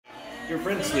Your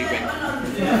friend's sleeping.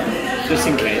 Just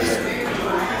in case.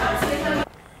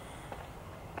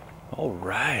 All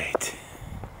right.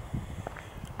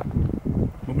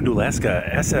 Moving to Alaska,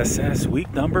 SSS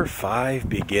week number 5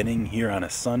 beginning here on a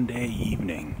Sunday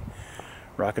evening.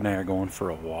 Rock and I are going for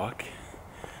a walk.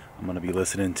 I'm going to be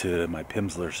listening to my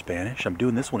Pimsleur Spanish. I'm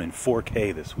doing this one in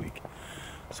 4K this week,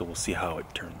 so we'll see how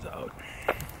it turns out.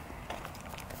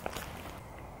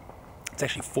 It's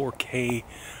actually 4K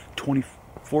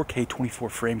 24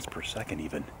 frames per second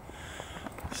even.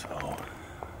 So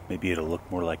maybe it'll look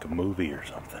more like a movie or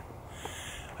something.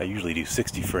 I usually do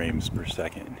 60 frames per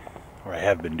second, or I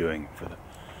have been doing for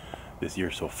this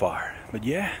year so far. But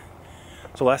yeah,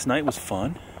 so last night was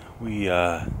fun. We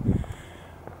had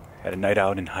a night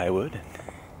out in Highwood.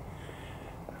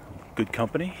 Good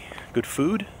company, good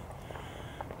food.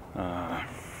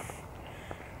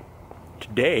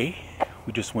 Today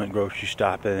we just went grocery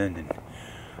shopping and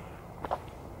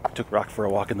took Rock for a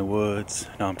walk in the woods.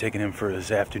 Now I'm taking him for his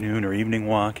afternoon or evening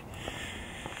walk.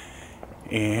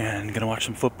 And gonna watch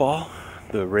some football.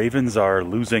 The Ravens are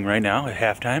losing right now at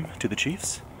halftime to the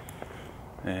Chiefs.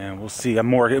 And we'll see. I'm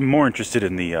more interested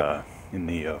in the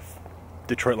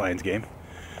Detroit Lions game.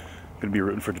 Gonna be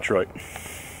rooting for Detroit.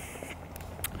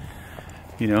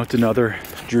 You know, it's another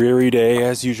dreary day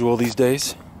as usual these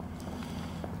days.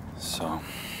 So,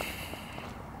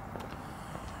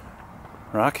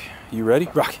 Rock, you ready?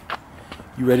 Rock,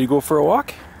 you ready to go for a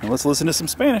walk? And let's listen to some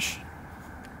Spanish.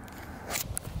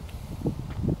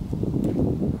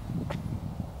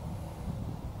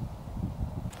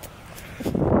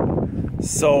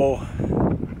 So,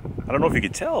 I don't know if you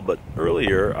could tell, but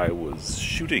earlier I was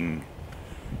shooting.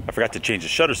 I forgot to change the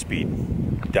shutter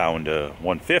speed down to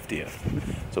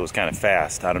 1/50th, so it was kind of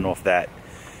fast. I don't know if that.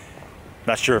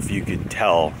 Not sure if you could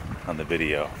tell on the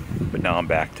video, but now I'm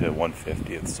back to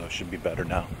 1/50th, so it should be better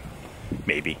now.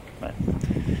 Maybe. But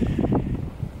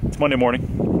it's Monday morning.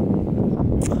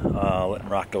 Letting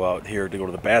Rock go out here to go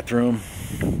to the bathroom.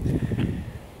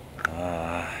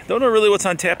 Don't know really what's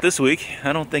on tap this week.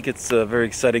 I don't think it's a very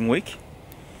exciting week.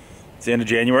 It's the end of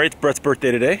January. It's Brett's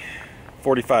birthday today.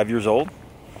 45 years old.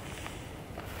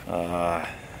 That's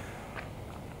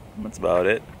about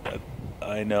it.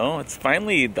 I know. It's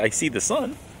finally, I see the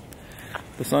sun.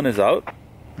 The sun is out,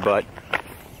 but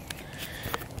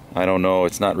I don't know.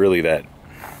 It's not really that.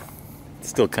 It's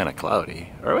still kind of cloudy.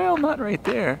 Or, well, not right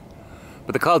there.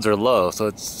 But the clouds are low, so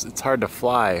it's hard to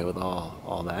fly with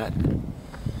all that.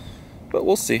 But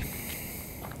we'll see.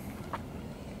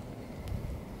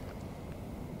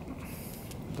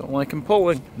 Don't like him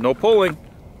pulling. No pulling.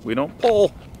 We don't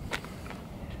pull.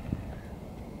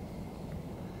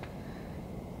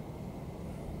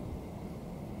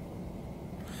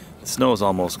 The snow is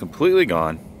almost completely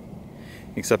gone,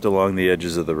 except along the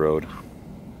edges of the road.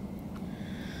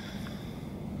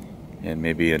 And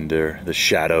maybe under the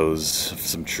shadows of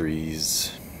some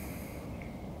trees.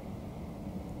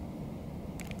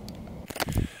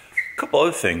 Couple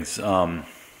other things.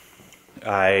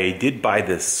 I did buy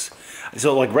this.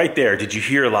 So like right there, did you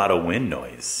hear a lot of wind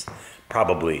noise?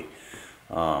 Probably.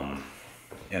 And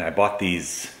I bought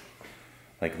these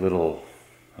like little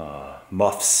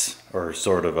muffs, or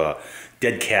sort of a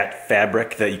dead cat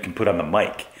fabric that you can put on the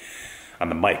mic, on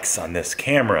the mics on this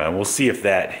camera, and we'll see if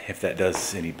that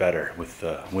does any better with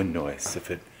the wind noise, if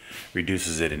it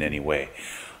reduces it in any way.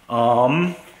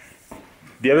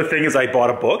 The other thing is I bought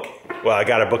a book. Well, I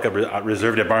got a book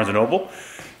reserved at Barnes & Noble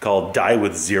called Die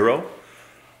with Zero.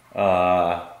 So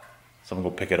I'm gonna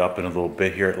go pick it up in a little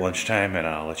bit here at lunchtime, and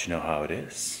I'll let you know how it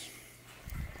is.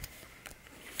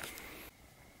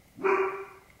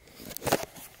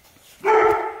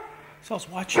 So I was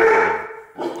watching.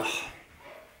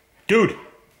 Dude!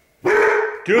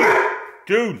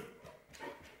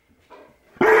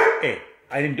 Hey,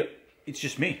 I didn't do. It's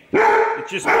just me.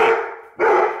 It's just me.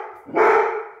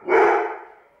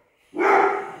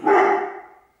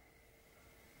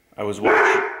 I was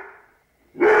watching.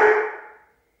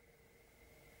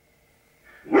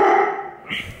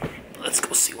 Let's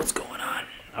go see what's going on.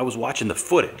 I was watching the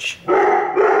footage,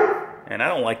 and I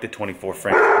don't like the 24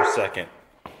 frames per second.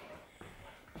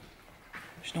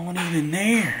 There's no one even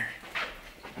there.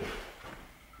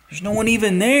 There's no one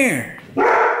even there.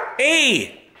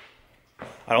 Hey!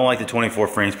 I don't like the 24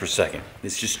 frames per second.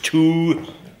 It's just too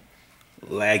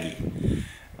laggy.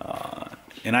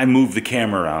 And I move the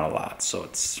camera around a lot, so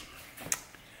it's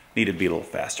needed to be a little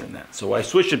faster than that. So I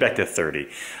switched it back to 30.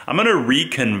 I'm gonna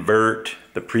reconvert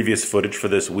the previous footage for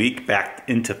this week back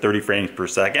into 30 frames per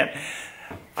second.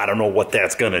 I don't know what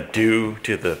that's gonna do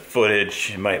to the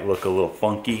footage. It might look a little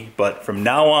funky, but from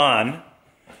now on,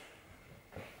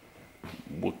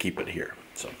 we'll keep it here.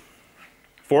 So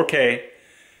 4K,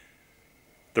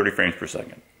 30 frames per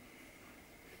second.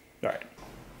 All right.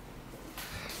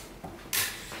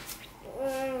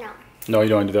 No. No, you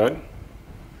don't want to do that?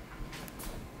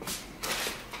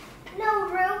 No,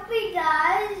 Ruby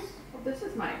does. Well, this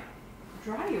is my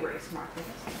dry erase marker.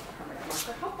 That's not a permanent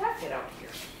marker. How'd that get out here?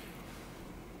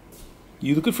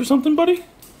 You looking for something, buddy?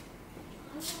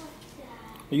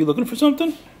 Are you looking for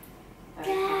something? That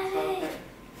is not spelled right.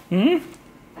 Hmm?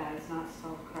 That is not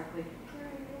spelled correctly.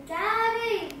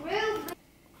 Daddy, Ruby.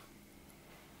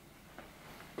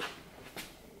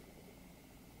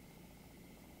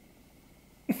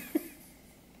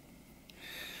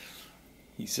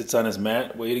 He sits on his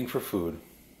mat waiting for food.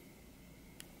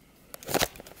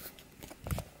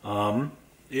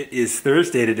 It is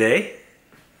Thursday today,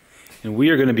 and we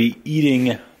are going to be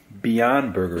eating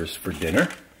Beyond Burgers for dinner.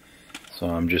 So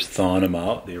I'm just thawing them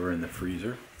out. They were in the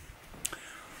freezer.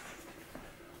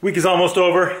 Week is almost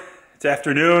over. It's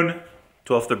afternoon.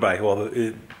 12:30. Well,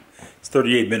 it's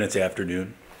 38 minutes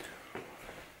afternoon.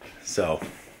 So,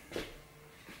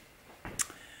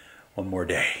 one more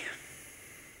day.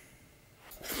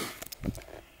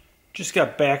 Just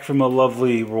got back from a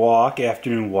lovely walk,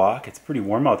 afternoon walk. It's pretty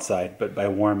warm outside, but by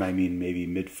warm I mean maybe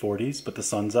mid-40s, but the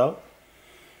sun's out.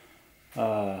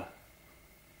 Got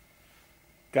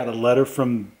a letter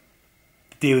from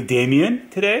Daily Damien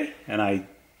today, and I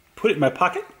put it in my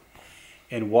pocket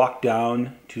and walked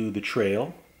down to the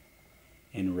trail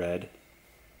and read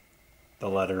the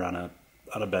letter on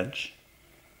a bench.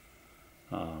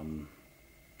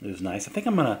 It was nice. I think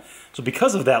I'm gonna, so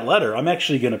because of that letter, I'm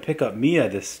actually gonna pick up Mia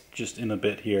just in a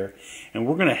bit here, and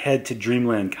we're gonna head to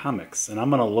Dreamland Comics, and I'm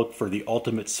gonna look for the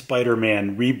Ultimate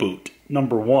Spider-Man reboot,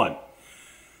 #1.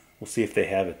 We'll see if they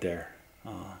have it there.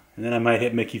 And then I might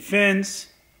hit Mickey Finn's.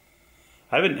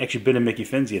 I haven't actually been to Mickey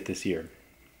Finn's yet this year.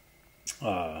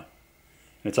 And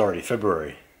it's already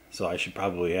February, so I should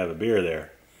probably have a beer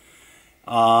there.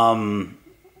 Or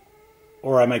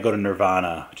I might go to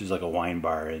Nirvana, which is like a wine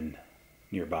bar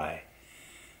nearby.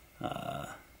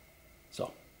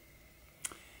 So,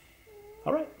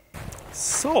 all right.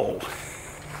 So,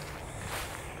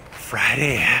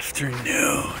 Friday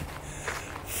afternoon,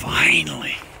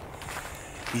 finally.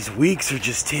 These weeks are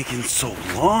just taking so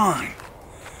long.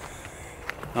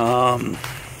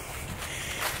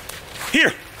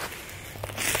 Here.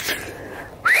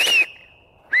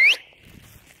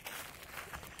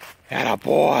 Atta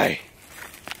boy.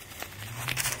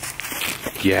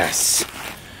 Yes.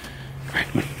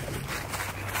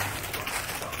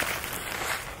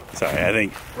 Sorry, I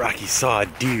think Rocky saw a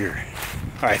deer.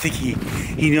 I think he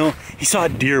saw a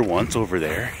deer once over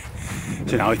there.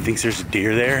 So now he thinks there's a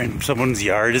deer there and someone's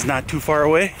yard is not too far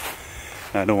away.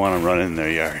 I don't want to run in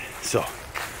their yard. So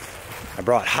I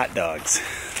brought hot dogs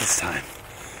this time.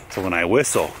 So when I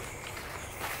whistle,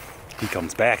 he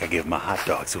comes back, I give him a hot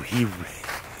dog. So he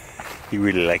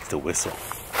really likes to whistle.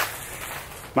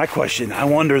 My question, I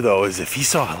wonder though, is if he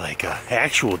saw like an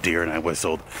actual deer and I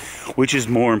whistled, which is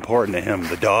more important to him,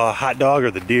 the hot dog or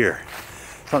the deer?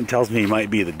 Something tells me he might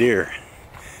be the deer.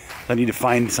 I need to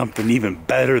find something even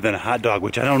better than a hot dog,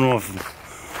 which I don't know if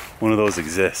one of those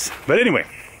exists. But anyway,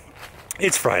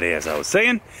 it's Friday, as I was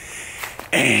saying,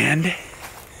 and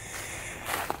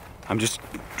I'm just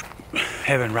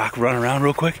having Rock run around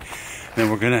real quick, and then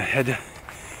we're gonna head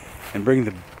and bring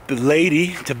the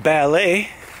lady to ballet.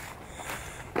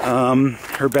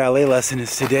 Her ballet lesson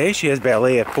is today. She has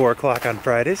ballet at 4 o'clock on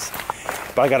Fridays,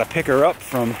 but I gotta pick her up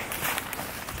from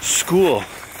school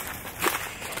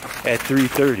at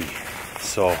 3:30,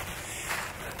 so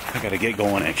I gotta get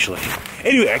going actually.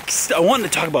 Anyway, I wanted to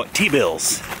talk about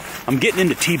T-bills. I'm getting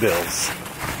into T-bills.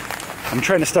 I'm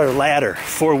trying to start a ladder,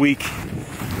 4-week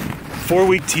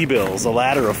T-bills, a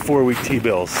ladder of 4-week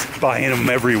T-bills, buying them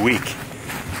every week.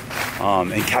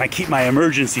 And kind of keep my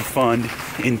emergency fund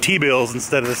in T-bills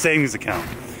instead of the savings account,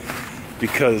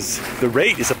 because the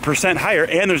rate is 1% higher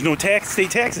and there's no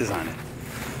state taxes on it.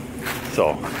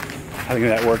 So I think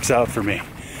that works out for me.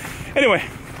 Anyway,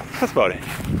 that's about it.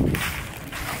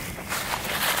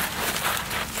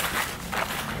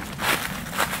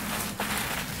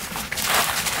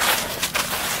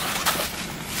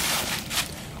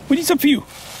 We need some for you.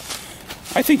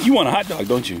 I think you want a hot dog,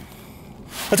 don't you?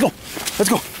 Let's go. Let's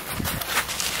go.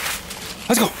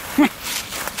 Let's go. Come on.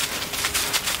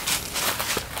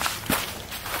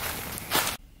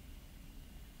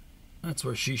 That's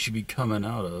where she should be coming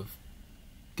out of.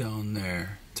 Down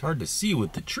there. It's hard to see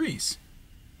with the trees.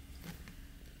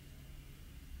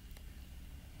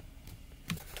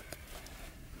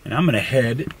 And I'm gonna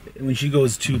head when she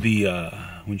goes to the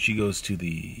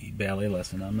ballet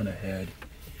lesson. I'm gonna head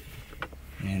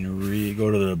and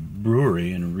go to the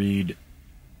brewery and read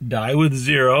Die with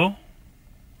Zero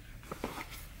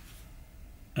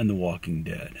and The Walking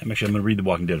Dead. I'm going to read The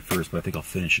Walking Dead first, but I think I'll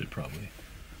finish it probably.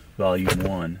 Volume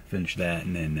 1, finish that,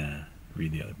 and then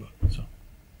read the other book. So.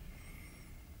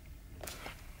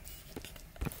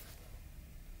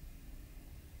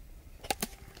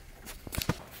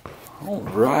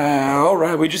 All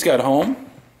right, we just got home.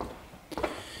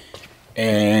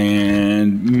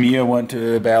 And Mia went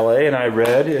to ballet, and I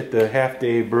read at the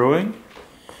half-day brewing.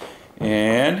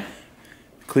 And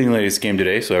the cleaning ladies came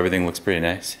today, so everything looks pretty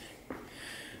nice.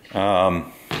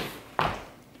 Gonna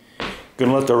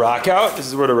let the rock out. This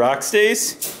is where the rock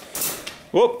stays.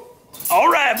 Whoop. All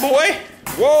right, boy.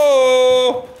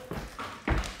 Whoa.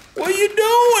 What are you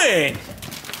doing?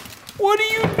 What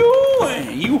are you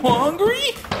doing? You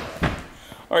hungry?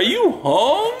 Are you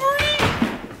hungry?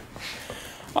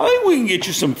 I think we can get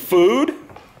you some food.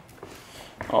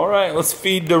 All right, let's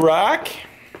feed the rock.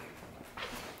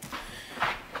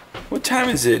 What time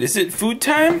is it? Is it food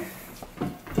time?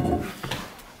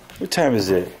 What time is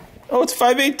it? Oh, it's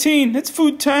 5:18. It's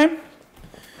food time.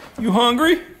 You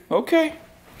hungry? Okay.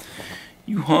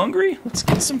 You hungry? Let's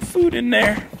get some food in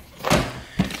there.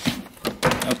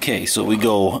 Okay, so we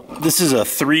go. This is a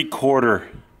 3/4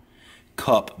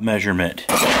 cup measurement.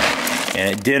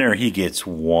 And at dinner, he gets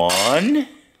 1,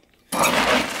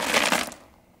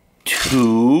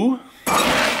 2,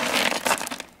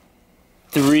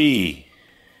 3.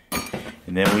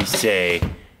 And then we say,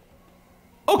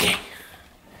 okay.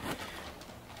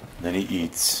 Then he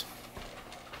eats.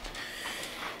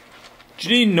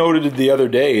 Janine noted the other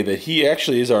day that he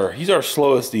actually is he's our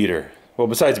slowest eater. Well,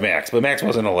 besides Max, but Max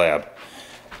wasn't in a lab.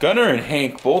 Gunnar and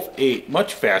Hank both ate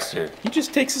much faster. He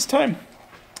just takes his time.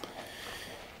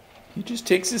 He just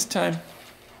takes his time.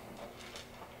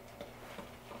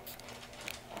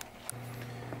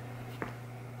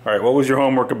 All right, what was your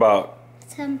homework about?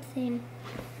 Something.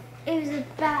 It was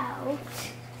about...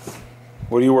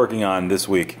 What are you working on this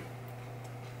week?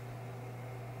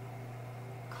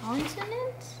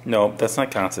 Consonants? No, that's not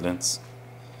consonants.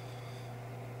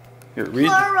 Here, read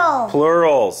Plural.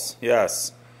 Plurals,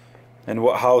 yes. And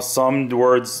how some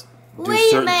words do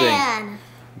certain things.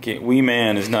 Okay, wee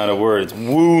man is not a word, it's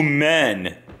woo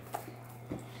men.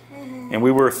 And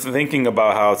we were thinking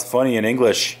about how it's funny in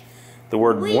English, the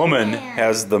word Wee woman man.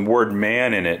 has the word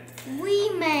man in it. Wee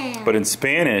man. But in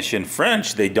Spanish and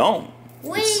French, they don't.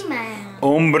 Wee man.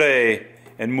 Hombre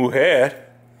and mujer.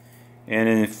 And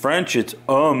in French, it's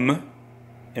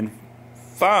and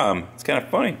femme. It's kind of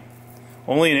funny.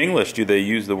 Only in English do they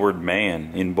use the word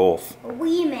man in both.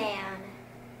 Wee man.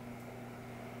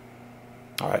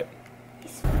 All right.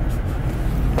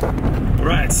 All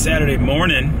right, Saturday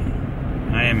morning.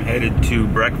 I am headed to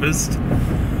breakfast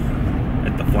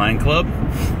at the Flying Club.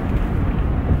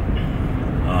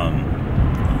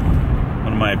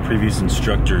 One of my previous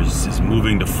instructors is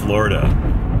moving to Florida.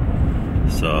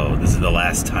 So this is the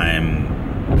last time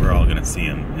we're all gonna see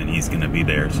him, and he's gonna be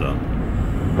there, so.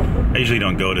 I usually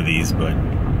don't go to these, but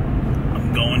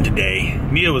I'm going today.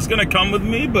 Mia was gonna come with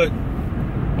me, but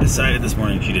decided this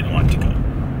morning she didn't want to go.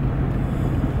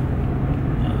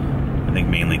 I think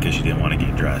mainly because she didn't want to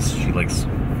get dressed. She likes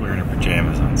wearing her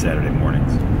pajamas on Saturday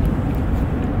mornings.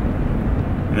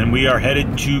 And then we are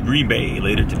headed to Green Bay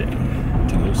later today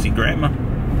to go see Grandma.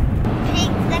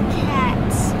 Take the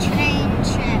Cats Train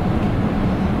Trip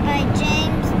by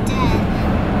James Dean.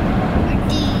 Or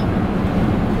D.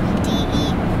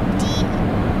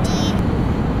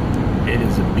 It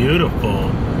is a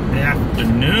beautiful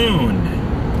afternoon.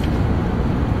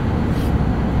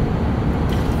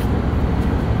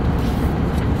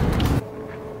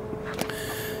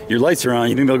 Your lights are on.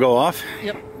 You think they'll go off?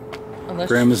 Yep. Unless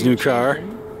Grandma's you new car. change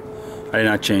them. I did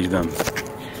not change them.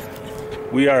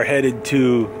 We are headed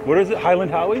to, what is it,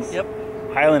 Highland Howie's? Yep.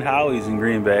 Highland Howie's in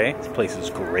Green Bay. This place is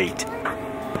great.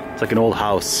 It's like an old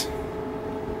house.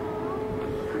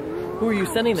 Who are you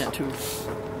sending that to?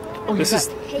 Oh, This is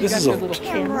your a little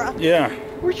camera. yeah.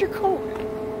 Where's your coat?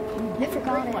 I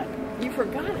forgot it. You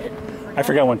forgot it I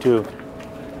forgot one too.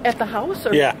 at the house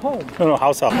or Yeah. home? No,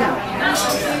 house.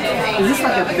 Is this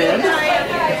like a bed?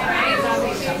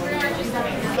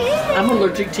 I'm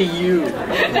allergic to you.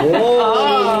 Whoa.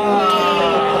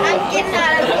 I'm getting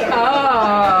out of here.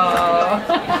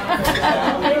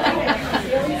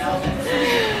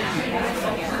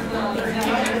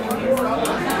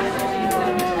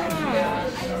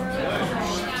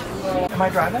 Am I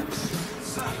driving?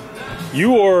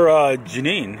 You or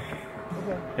Janine.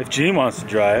 If Janine wants to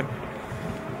drive.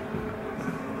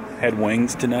 Had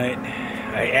wings tonight.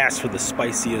 I asked for the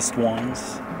spiciest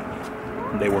ones.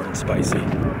 They weren't spicy.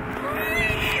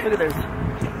 Look at this.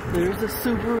 There's a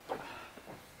Subaru.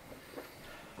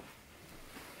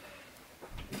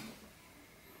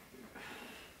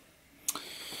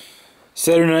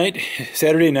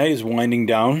 Saturday night is winding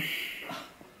down.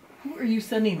 Who are you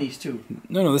sending these to?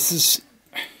 No, this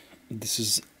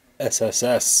is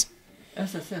SSS.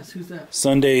 SSS, who's that?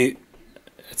 Sunday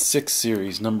at 6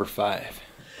 series, number 5.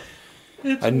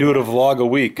 I knew it a vlog a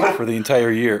week for the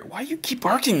entire year. Why you keep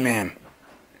barking, man?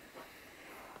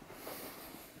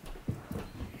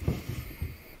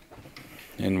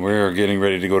 And we're getting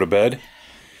ready to go to bed.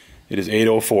 It is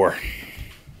 8:04.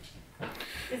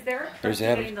 Is there There's a the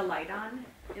habit. getting the light on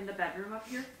in the bedroom up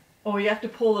here? Oh, you have to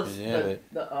pull this, Yeah,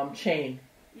 the chain.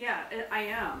 Yeah, I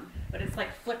am. But it's like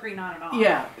flickering on and off.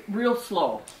 Yeah, real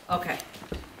slow. Okay.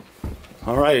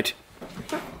 All right.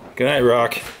 Good night,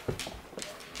 Rock.